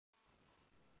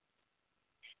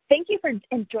Thank you for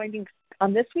joining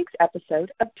on this week's episode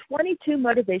of 22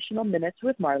 Motivational Minutes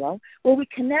with Marlo, where we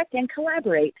connect and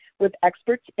collaborate with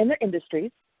experts in their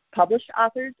industries, published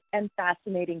authors, and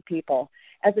fascinating people.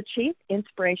 As a Chief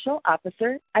Inspirational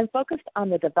Officer, I'm focused on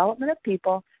the development of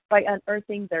people by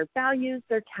unearthing their values,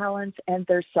 their talents, and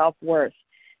their self-worth.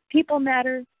 People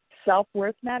matter,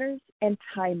 self-worth matters, and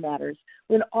time matters.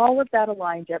 When all of that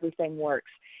aligns, everything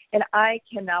works. And I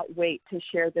cannot wait to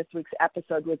share this week's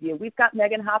episode with you. We've got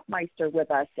Megan Hoffmeister with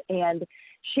us, and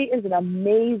she is an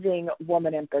amazing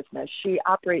woman in business. She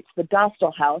operates the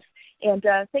Dostal House. And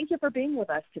thank you for being with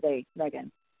us today,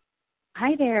 Megan.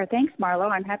 Hi there. Thanks, Marlo.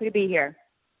 I'm happy to be here.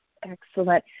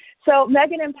 Excellent. So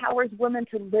Megan empowers women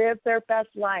to live their best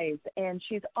lives, and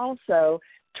she's also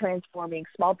transforming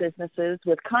small businesses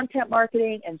with content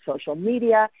marketing and social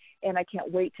media. And I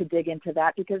can't wait to dig into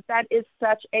that because that is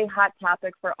such a hot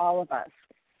topic for all of us.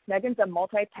 Megan's a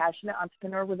multi-passionate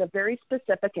entrepreneur with a very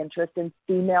specific interest in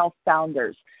female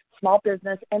founders, small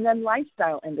business, and then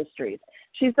lifestyle industries.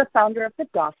 She's the founder of the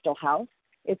Dostal House.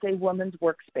 It's a women's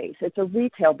workspace. It's a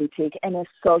retail boutique and a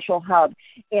social hub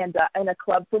and a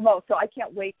club for most. So I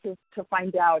can't wait to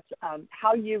find out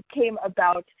how you came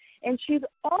about. And she's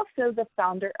also the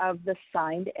founder of the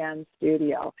Signed End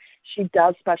Studio. She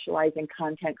does specialize in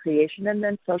content creation and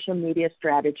then social media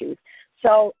strategies.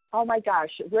 So, oh my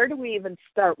gosh, where do we even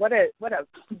start? What a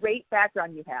great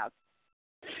background you have.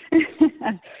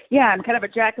 Yeah, I'm kind of a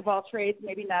jack of all trades,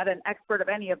 maybe not an expert of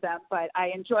any of them, but I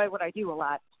enjoy what I do a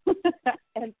lot.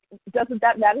 And doesn't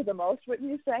that matter the most, wouldn't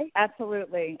you say?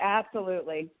 Absolutely.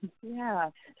 Absolutely. Yeah.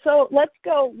 So let's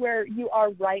go where you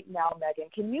are right now, Megan.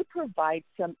 Can you provide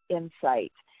some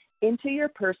insight into your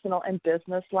personal and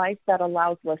business life that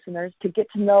allows listeners to get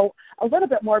to know a little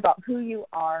bit more about who you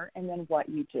are and then what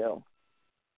you do?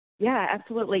 Yeah,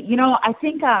 absolutely. You know, I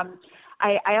think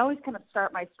I always kind of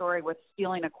start my story with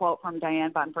stealing a quote from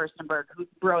Diane von Furstenberg, who's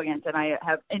brilliant, and I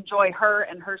have enjoyed her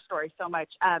and her story so much.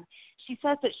 She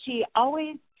says that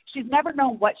she's never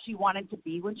known what she wanted to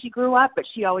be when she grew up, but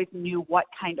she always knew what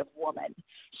kind of woman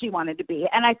she wanted to be.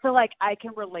 And I feel like I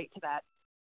can relate to that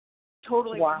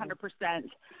totally. Wow. 100%.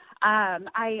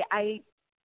 I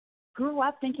grew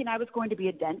up thinking I was going to be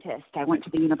a dentist. I went to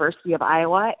the University of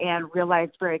Iowa and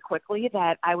realized very quickly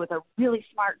that I was a really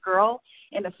smart girl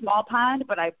in a small pond,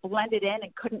 but I blended in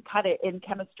and couldn't cut it in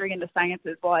chemistry and the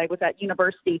sciences while I was at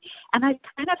university. And I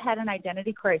kind of had an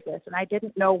identity crisis, and I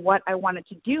didn't know what I wanted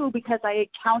to do because I had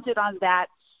counted on that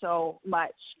so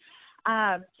much.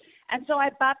 And so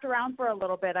I bopped around for a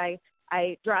little bit.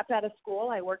 I dropped out of school.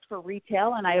 I worked for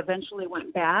retail, and I eventually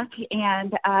went back,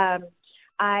 and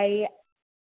I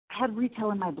had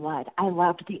retail in my blood. I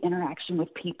loved the interaction with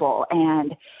people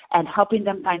and helping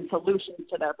them find solutions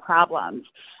to their problems.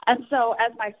 And so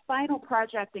as my final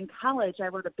project in college, I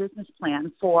wrote a business plan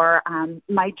for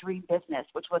my dream business,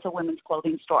 which was a women's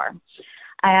clothing store.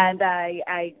 And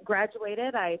I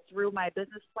graduated. I threw my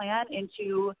business plan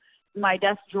into my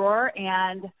desk drawer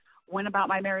and went about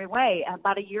my merry way.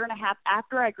 About a year and a half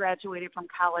after I graduated from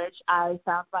college, I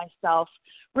found myself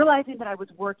realizing that I was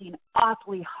working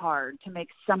awfully hard to make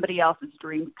somebody else's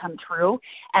dreams come true,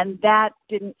 and that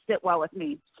didn't sit well with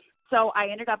me. So I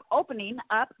ended up opening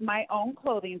up my own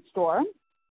clothing store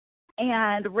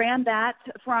and ran that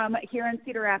from here in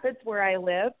Cedar Rapids, where I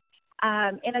live,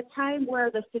 in a time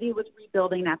where the city was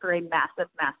rebuilding after a massive,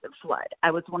 massive flood.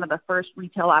 I was one of the first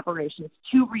retail operations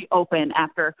to reopen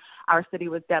after our city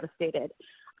was devastated.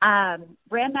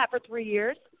 Ran that for 3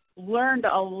 years, learned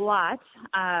a lot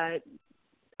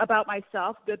about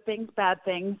myself, good things, bad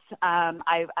things.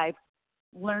 I've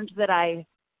learned that I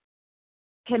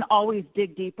can always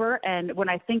dig deeper, and when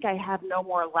I think I have no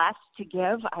more left to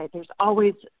give, there's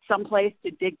always some place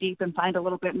to dig deep and find a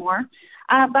little bit more.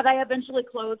 But I eventually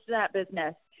closed that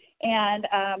business, and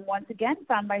once again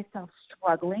found myself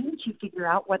struggling to figure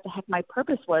out what the heck my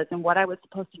purpose was and what I was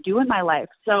supposed to do in my life.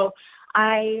 So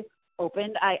I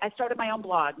started my own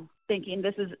blog, thinking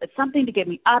this is something to get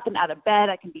me up and out of bed.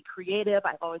 I can be creative.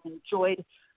 I've always enjoyed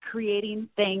creating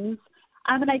things,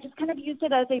 and I just kind of used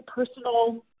it as a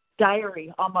personal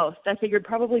diary almost. I figured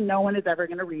probably no one is ever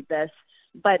going to read this,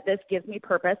 but this gives me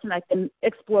purpose and I can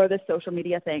explore this social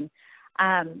media thing.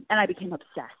 And I became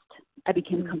obsessed. I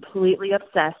became completely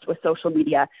obsessed with social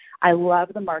media. I love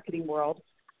the marketing world.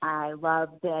 I love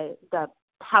the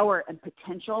power and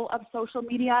potential of social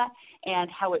media and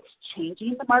how it's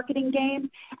changing the marketing game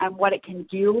and what it can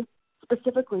do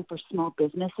specifically for small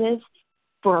businesses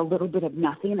for a little bit of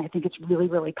nothing. I think it's really,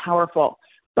 really powerful.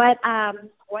 But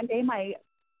one day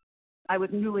I was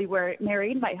newly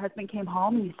married. My husband came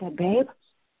home and he said, "Babe,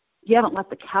 you haven't left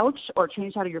the couch or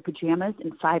changed out of your pajamas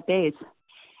in 5 days."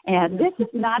 And this is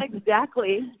not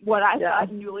exactly what I thought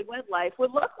newlywed life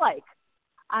would look like.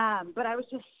 But I was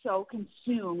just so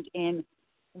consumed in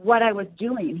what I was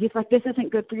doing. He's like, this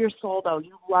isn't good for your soul, though.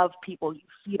 You love people. You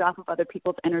feed off of other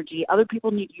people's energy. Other people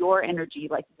need your energy.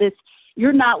 Like this,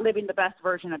 you're not living the best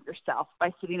version of yourself by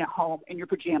sitting at home in your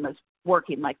pajamas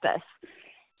working like this.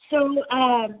 So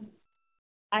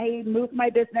I moved my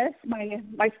business,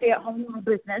 my stay-at-home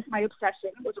business, my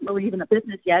obsession, it wasn't really even a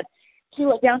business yet, to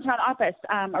a downtown office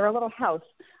or a little house.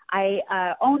 I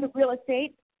owned real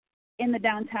estate in the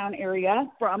downtown area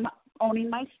from owning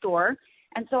my store.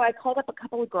 And so I called up a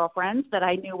couple of girlfriends that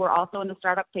I knew were also in the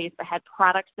startup phase that had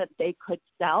products that they could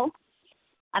sell.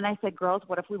 And I said, girls,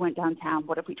 what if we went downtown?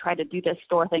 What if we tried to do this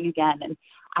store thing again? And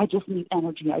I just need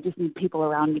energy. I just need people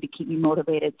around me to keep me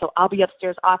motivated. So I'll be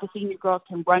upstairs officing. You girls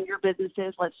can run your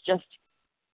businesses. Let's just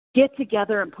get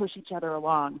together and push each other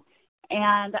along.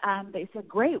 And they said,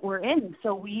 great, we're in.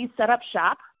 So we set up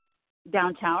shop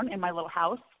downtown in my little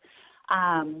house /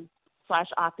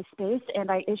 office space.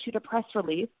 And I issued a press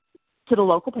release to the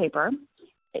local paper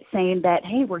saying that,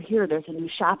 hey, we're here. There's a new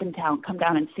shop in town. Come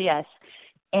down and see us.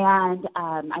 And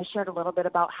I shared a little bit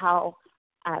about how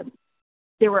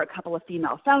there were a couple of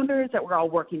female founders that were all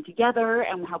working together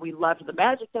and how we loved the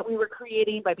magic that we were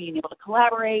creating by being able to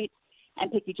collaborate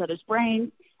and pick each other's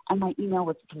brains. And my email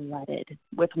was flooded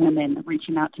with women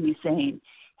reaching out to me saying,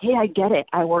 hey, I get it.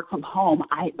 I work from home,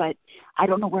 but I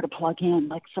don't know where to plug in.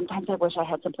 Like sometimes I wish I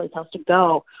had someplace else to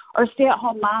go. Or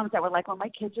stay-at-home moms that were like, well, my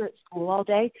kids are at school all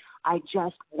day. I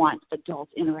just want adult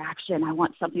interaction. I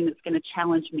want something that's going to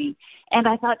challenge me. And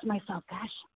I thought to myself,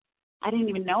 gosh, I didn't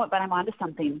even know it, but I'm onto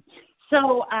something.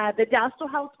 So the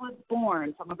Dostal House was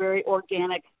born from a very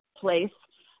organic place.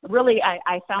 Really,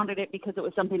 I founded it because it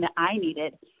was something that I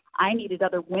needed. I needed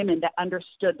other women that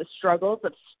understood the struggles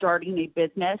of starting a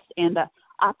business and the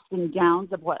ups and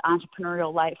downs of what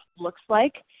entrepreneurial life looks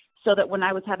like, so that when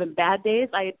I was having bad days,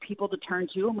 I had people to turn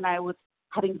to, and when I was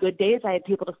having good days, I had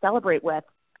people to celebrate with.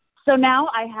 So now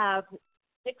I have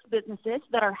 6 businesses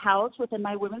that are housed within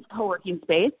my women's co-working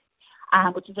space,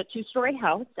 which is a 2-story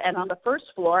house, and on the first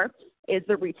floor is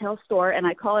the retail store, and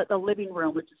I call it the living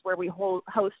room, which is where we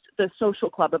host the social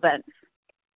club events.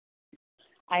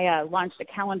 I launched a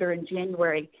calendar in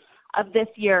January of this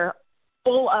year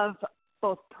full of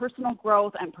both personal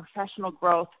growth and professional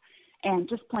growth and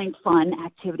just plain fun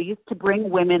activities to bring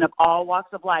women of all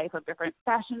walks of life, of different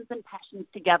fashions and passions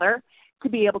together to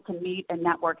be able to meet and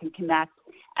network and connect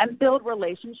and build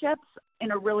relationships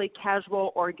in a really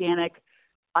casual, organic,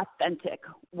 authentic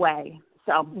way.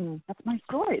 So that's my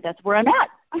story. That's where I'm at.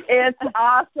 It's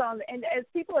awesome. And as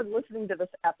people are listening to this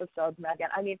episode, Megan,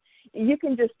 I mean, you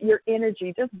can just, your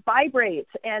energy just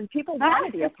vibrates and people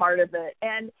want to be a part of it.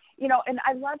 And, you know, and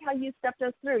I love how you stepped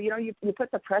us through. You know, you put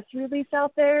the press release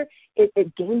out there.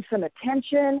 It gained some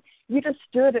attention. You just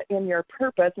stood in your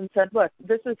purpose and said, look,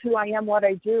 this is who I am, what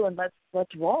I do, and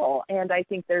let's roll. And I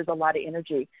think there's a lot of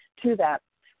energy to that.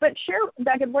 But share,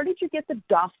 Megan, where did you get the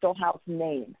Dostal House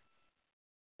name?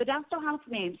 The Dostal House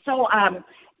name. So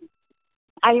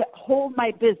I hold my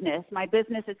business. My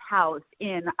business is housed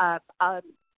in an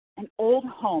old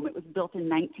home. It was built in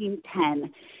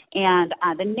 1910. And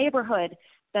the neighborhood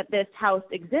that this house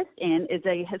exists in is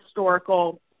a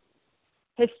historical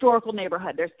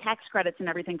neighborhood. There's tax credits and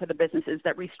everything for the businesses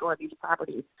that restore these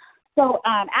properties. So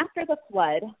after the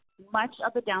flood, much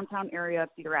of the downtown area of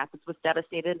Cedar Rapids was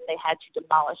devastated. They had to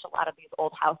demolish a lot of these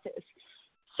old houses.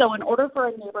 So in order for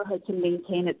a neighborhood to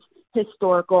maintain its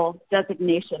historical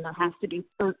designation, there has to be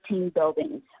 13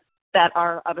 buildings that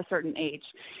are of a certain age.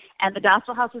 And the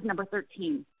Dostal House is number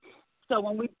 13. So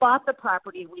when we bought the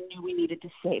property, we knew we needed to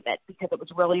save it because it was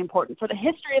really important for the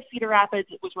history of Cedar Rapids.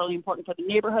 It was really important for the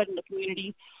neighborhood and the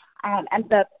community. And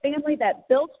the family that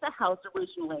built the house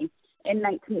originally in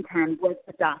 1910 was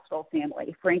the Dostal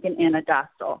family, Frank and Anna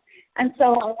Dostal. And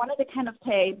so I wanted to kind of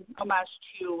pay homage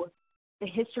to the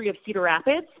history of Cedar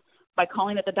Rapids by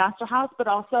calling it the Dostal House, but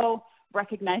also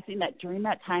recognizing that during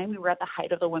that time we were at the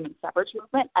height of the women's suffrage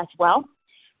movement as well.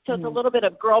 So it's a little bit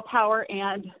of girl power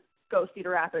and go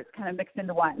Cedar Rapids kind of mixed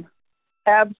into one.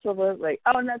 Absolutely.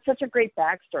 Oh, and that's such a great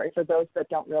backstory for those that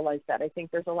don't realize that. I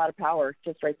think there's a lot of power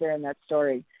just right there in that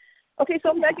story. Okay,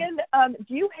 so Megan,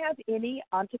 do you have any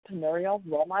entrepreneurial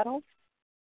role models?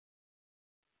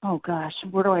 Oh gosh,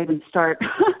 where do I even start?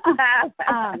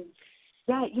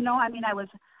 Yeah, you know, I mean,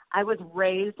 I was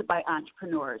raised by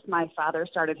entrepreneurs. My father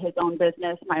started his own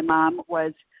business. My mom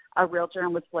was a realtor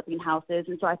and was flipping houses.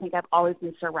 And so I think I've always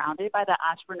been surrounded by that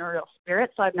entrepreneurial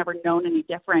spirit. So I've never known any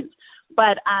different.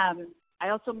 But I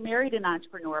also married an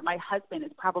entrepreneur. My husband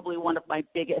is probably one of my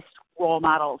biggest role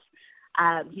models.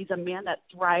 He's a man that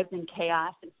thrives in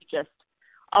chaos, and he just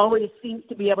always seems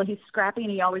to be able. He's scrappy,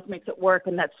 and he always makes it work,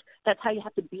 and that's how you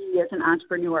have to be as an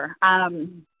entrepreneur.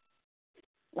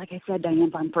 Like I said,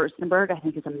 Diane von Furstenberg, I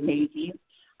think, is amazing.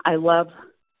 I love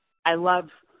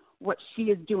what she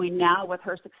is doing now with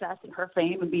her success and her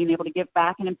fame and being able to give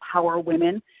back and empower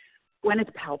women.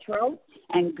 Gwyneth Paltrow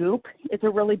and Goop is a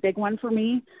really big one for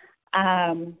me.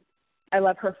 I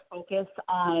love her focus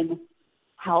on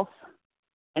health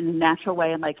in a natural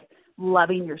way and like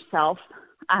loving yourself.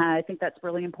 I think that's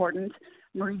really important.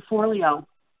 Marie Forleo,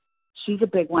 she's a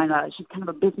big one. She's kind of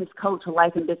a business coach, a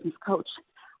life and business coach.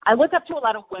 I look up to a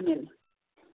lot of women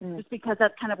just because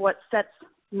that's kind of what sets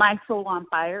my soul on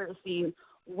fire, is seeing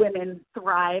women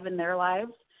thrive in their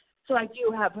lives. So I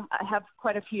have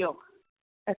quite a few.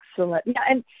 Excellent. Yeah,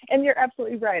 and you're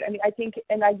absolutely right. I mean, I think,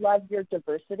 and I love your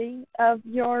diversity of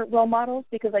your role models,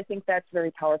 because I think that's very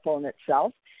powerful in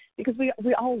itself, because we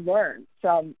all learn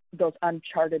from those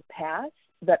uncharted paths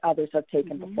that others have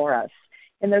taken before us.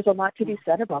 And there's a lot to be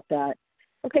said about that.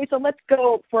 Okay, so let's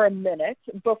go for a minute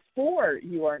before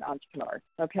you were an entrepreneur,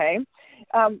 okay?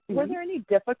 Were there any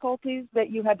difficulties that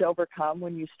you had to overcome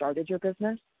when you started your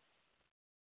business?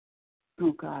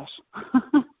 Oh, gosh.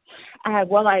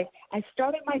 Well, I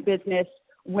started my business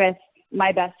with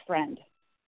my best friend.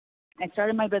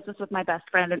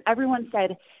 And everyone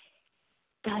said,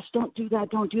 gosh, don't do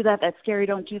that, that's scary,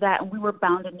 don't do that. And we were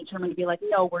bound and determined to be like,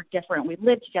 no, we're different. We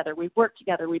live together, we work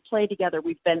together, we play together,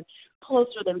 we've been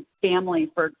closer than family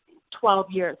for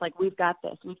 12 years. Like, we've got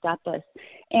this.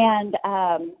 And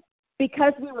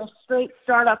because we were straight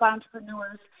startup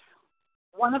entrepreneurs,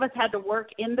 one of us had to work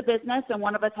in the business and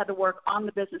one of us had to work on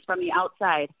the business from the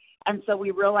outside. And so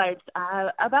we realized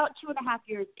about 2.5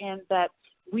 years in that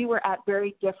we were at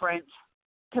very different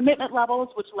commitment levels,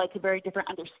 which led to very different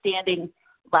understanding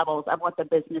levels of what the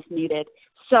business needed.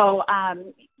 So,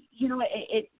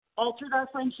 it altered our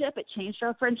friendship. It changed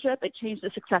our friendship. It changed the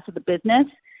success of the business.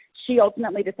 She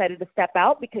ultimately decided to step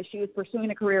out because she was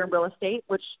pursuing a career in real estate,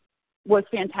 which was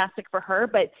fantastic for her.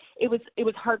 But it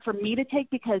was hard for me to take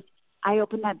because I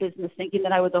opened that business thinking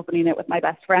that I was opening it with my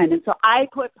best friend. And so I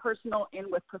put personal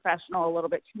in with professional a little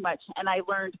bit too much. And I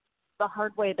learned the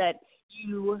hard way that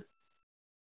you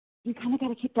kind of got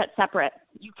to keep that separate.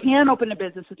 You can open a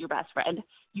business with your best friend.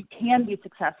 You can be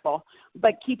successful,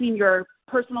 but keeping your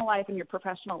personal life and your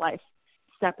professional life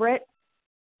separate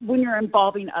when you're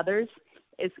involving others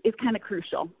is kind of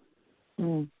crucial.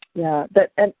 Yeah.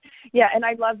 And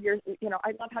I love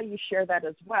I love how you share that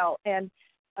as well. And,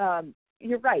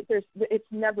 you're right. It's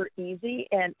never easy,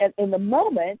 and in the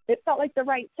moment, it felt like the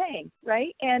right thing,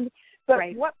 right? But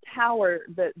right. What power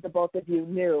the both of you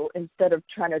knew, instead of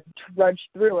trying to trudge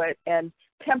through it and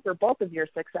temper both of your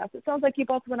success. It sounds like you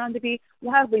both went on to be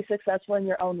wildly successful in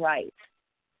your own right.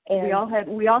 And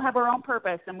we all have our own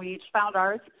purpose, and we each found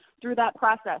ours through that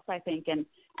process, I think, and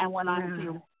went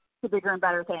on to bigger and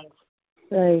better things.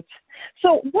 Right.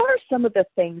 So what are some of the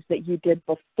things that you did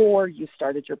before you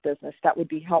started your business that would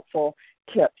be helpful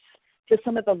tips to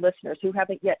some of the listeners who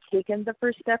haven't yet taken the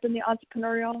first step in the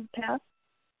entrepreneurial path?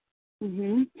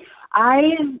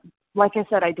 Like I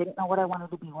said, I didn't know what I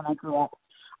wanted to be when I grew up.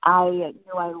 I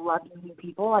knew I loved meeting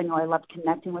people. I knew I loved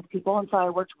connecting with people, and so I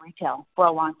worked retail for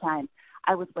a long time.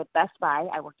 I was with Best Buy.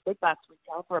 I worked big box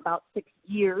retail for about 6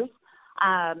 years.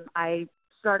 I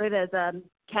started as a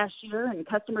cashier and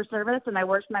customer service, and I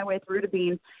worked my way through to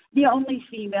being the only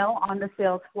female on the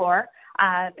sales floor.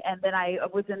 And then I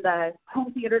was in the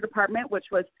home theater department, which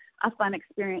was a fun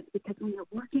experience because when you're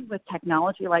working with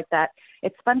technology like that,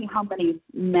 it's funny how many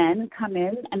men come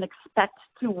in and expect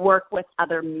to work with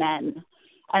other men.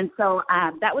 And so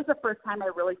that was the first time I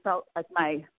really felt like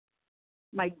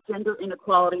my gender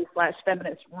inequality /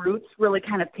 feminist roots really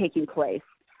kind of taking place.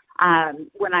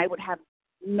 When I would have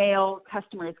male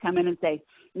customers come in and say,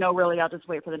 no, really, I'll just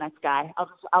wait for the next guy.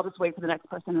 I'll just wait for the next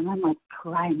person. And I'm like,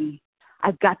 try me.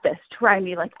 I've got this. Try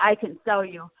me. Like, I can sell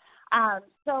you.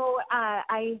 So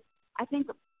I think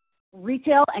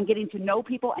retail and getting to know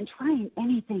people and trying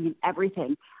anything and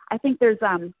everything. I think there's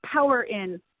power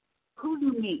in who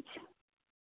you meet,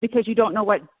 because you don't know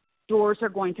what doors are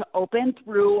going to open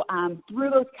through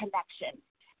those connections.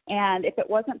 And if it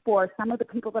wasn't for some of the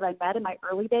people that I met in my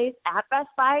early days at Best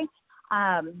Buy,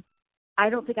 I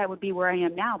don't think I would be where I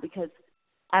am now, because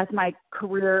as my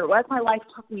life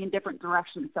took me in different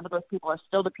directions, some of those people are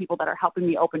still the people that are helping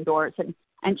me open doors and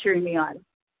cheering me on.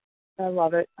 I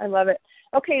love it.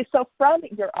 Okay, so from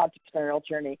your entrepreneurial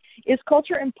journey, is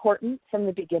culture important from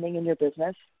the beginning in your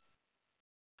business?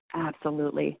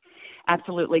 Absolutely.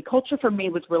 Culture for me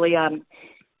was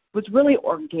really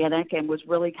organic and was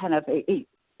really kind of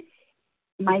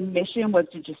my mission was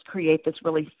to just create this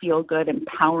really feel-good,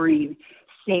 empowering,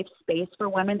 safe space for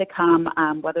women to come,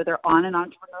 whether they're on an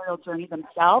entrepreneurial journey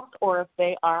themselves or if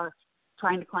they are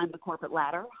trying to climb the corporate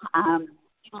ladder.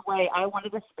 Either way, I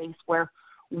wanted a space where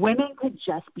women could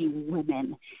just be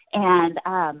women. And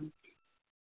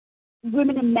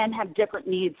women and men have different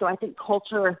needs. So I think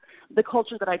the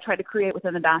culture that I try to create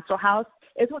within the Dostal House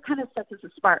is what kind of sets us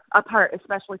apart,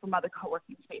 especially from other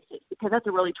co-working spaces, because that's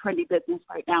a really trendy business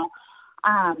right now.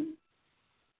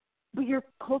 But your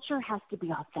culture has to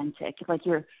be authentic. Like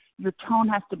your tone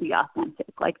has to be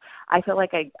authentic. Like I feel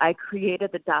like I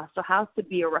created the Dostal House to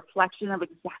be a reflection of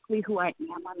exactly who I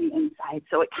am on the inside.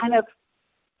 So it kind of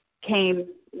came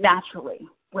naturally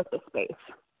with the space.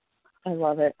 I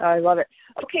love it. I love it.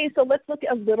 Okay, so let's look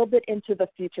a little bit into the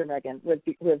future, Megan, with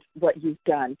what you've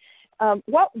done.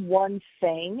 What one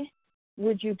thing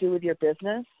would you do with your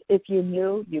business if you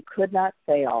knew you could not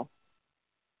fail?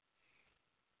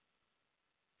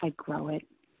 I'd grow it.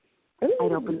 Ooh.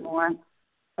 I'd open more.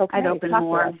 Okay, I'd open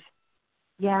more.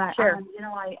 Yeah, sure.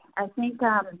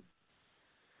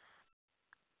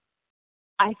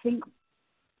 I think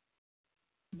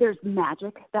there's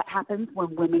magic that happens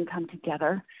when women come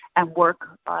together and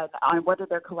work on whether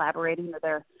they're collaborating or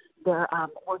they're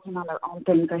working on their own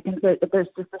things. I think that there's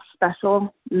just a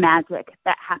special magic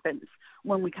that happens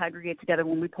when we congregate together,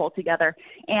 when we pull together.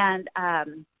 And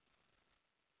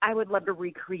I would love to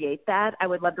recreate that. I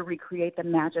would love to recreate the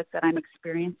magic that I'm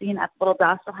experiencing at Little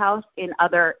Dostal House in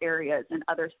other areas, in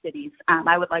other cities.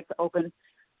 I would like to open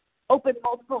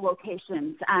multiple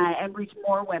locations and reach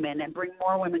more women and bring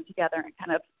more women together and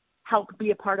kind of help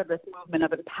be a part of this movement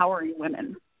of empowering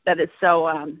women that is so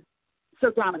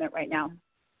dominant right now.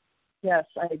 Yes,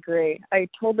 I agree. I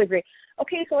totally agree.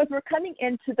 Okay, so as we're coming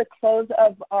into the close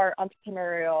of our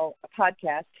entrepreneurial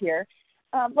podcast here,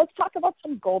 let's talk about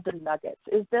some golden nuggets.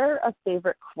 Is there a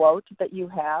favorite quote that you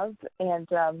have, and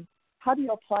how do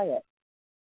you apply it?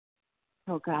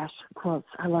 Oh, gosh, quotes.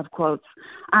 I love quotes.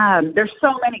 There's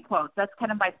so many quotes. That's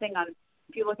kind of my thing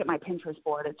if you look at my Pinterest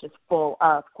board, it's just full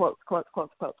of quotes.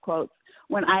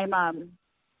 When I'm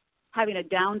having a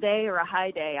down day or a high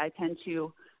day, I tend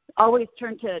to always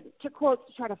turn to quotes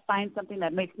to try to find something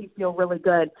that makes me feel really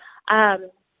good.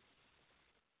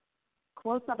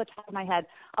 Quotes off the top of my head.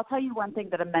 I'll tell you one thing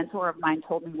that a mentor of mine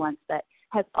told me once that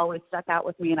has always stuck out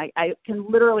with me, and I can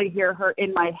literally hear her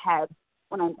in my head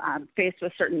when I'm faced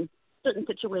with certain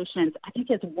situations. I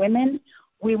think as women,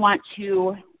 we want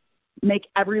to make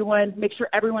sure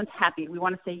everyone's happy. We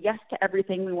want to say yes to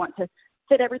everything. We want to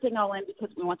fit everything all in because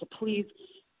we want to please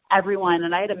everyone.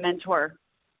 And I had a mentor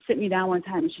sit me down one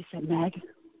time and she said, Meg,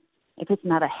 if it's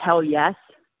not a hell yes,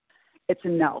 it's a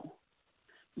no.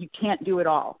 You can't do it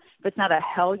all. If it's not a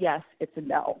hell yes, it's a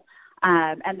no.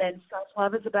 And then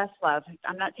self-love is the best love.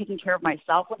 I'm not taking care of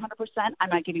myself 100%. I'm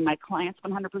not giving my clients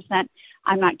 100%.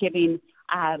 I'm not giving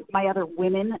my other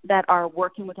women that are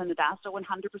working within the Dostal 100%.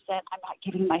 I'm not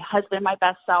giving my husband my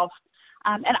best self.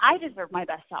 And I deserve my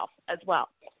best self as well.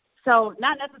 So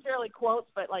not necessarily quotes,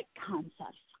 but like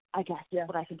concepts, I guess, is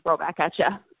what I can throw back at you.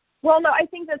 Well, no, I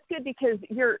think that's good because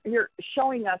you're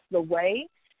showing us the way,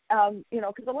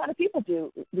 because a lot of people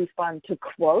do respond to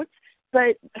quotes,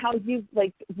 but how you've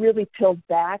really peeled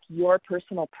back your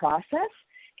personal process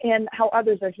and how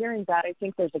others are hearing that, I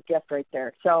think there's a gift right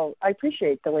there. So I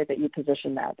appreciate the way that you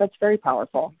position that. That's very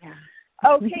powerful. Yeah.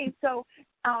 Okay, so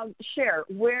Cher,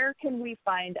 where can we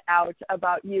find out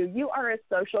about you? You are a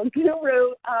social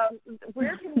guru.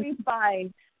 Where can we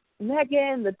find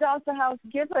Megan, the Dostal House?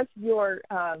 Give us your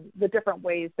the different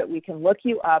ways that we can look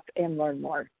you up and learn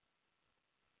more.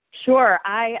 Sure.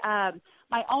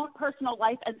 My own personal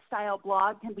life and style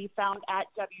blog can be found at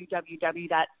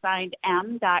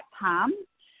www.signedm.com.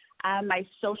 My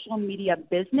social media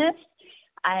business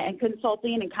and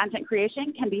consulting and content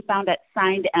creation can be found at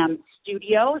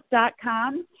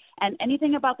signedmstudio.com. And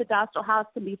anything about the Dostal House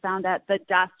can be found at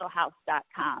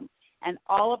thedostalhouse.com. And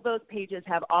all of those pages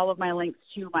have all of my links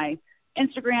to my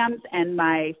Instagrams and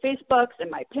my Facebooks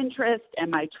and my Pinterest and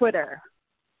my Twitter.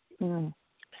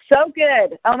 So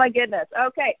good. Oh, my goodness.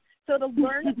 Okay. So to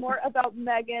learn more about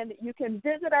Megan, you can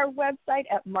visit our website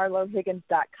at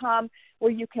marlohiggins.com,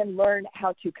 where you can learn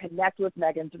how to connect with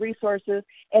Megan's resources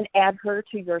and add her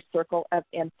to your circle of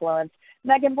influence.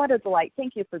 Megan, what a delight.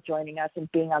 Thank you for joining us and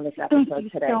being on this episode today.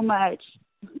 Thank you so much.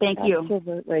 Thank you.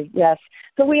 Absolutely. Yes.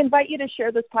 So we invite you to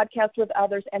share this podcast with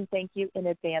others, and thank you in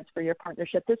advance for your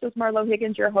partnership. This is Marlo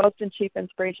Higgins, your host and Chief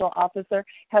Inspirational Officer.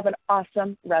 Have an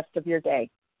awesome rest of your day.